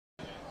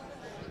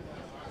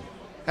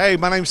Hey,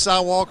 my name's Cy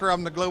Walker.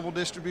 I'm the Global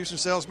Distribution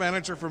Sales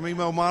Manager for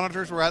Mimo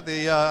Monitors. We're at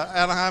the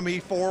Anaheim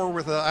E4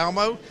 with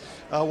Almo.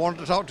 I wanted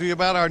to talk to you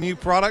about our new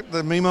product,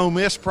 the Mimo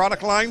Myst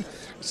product line.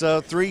 It's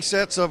 3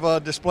 sets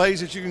of displays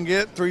that you can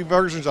get, 3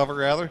 versions of it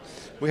rather.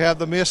 We have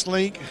the Myst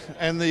Link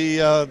and the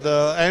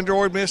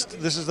Android Myst.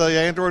 This is the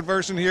Android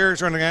version here.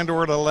 It's running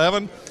Android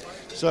 11.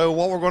 So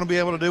what we're going to be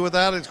able to do with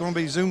that, it's going to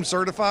be Zoom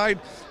certified.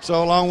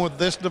 So along with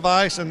this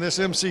device and this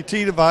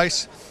MCT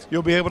device,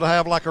 you'll be able to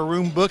have like a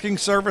room booking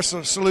service,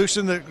 a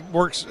solution that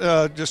works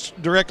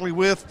just directly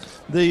with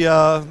the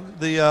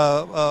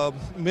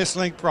Myst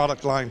Link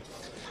product line.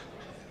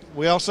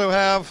 We also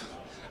have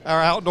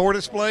our outdoor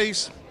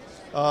displays,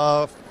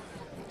 10-inch,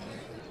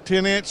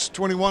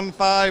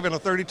 21.5, and a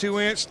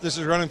 32-inch. This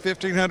is running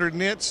 1,500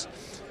 nits.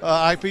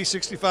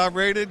 IP65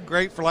 rated,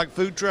 great for like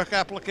food truck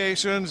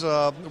applications,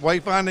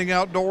 wayfinding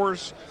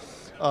outdoors.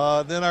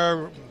 Then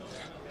our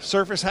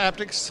surface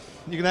haptics,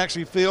 you can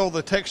actually feel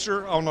the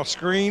texture on the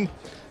screen.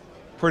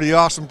 Pretty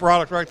awesome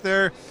product right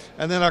there.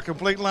 And then our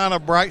complete line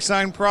of bright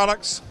sign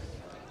products.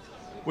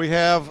 We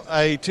have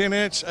a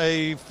 10-inch,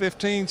 a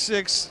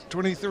 15.6,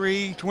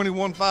 23,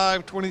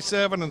 21.5,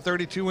 27, and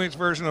 32-inch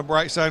version of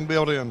bright sign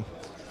built in.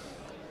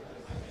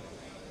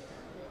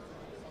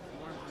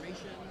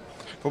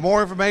 For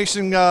more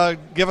information,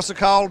 give us a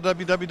call,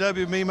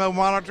 www.Mimo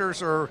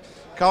Monitors, or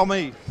call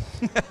me.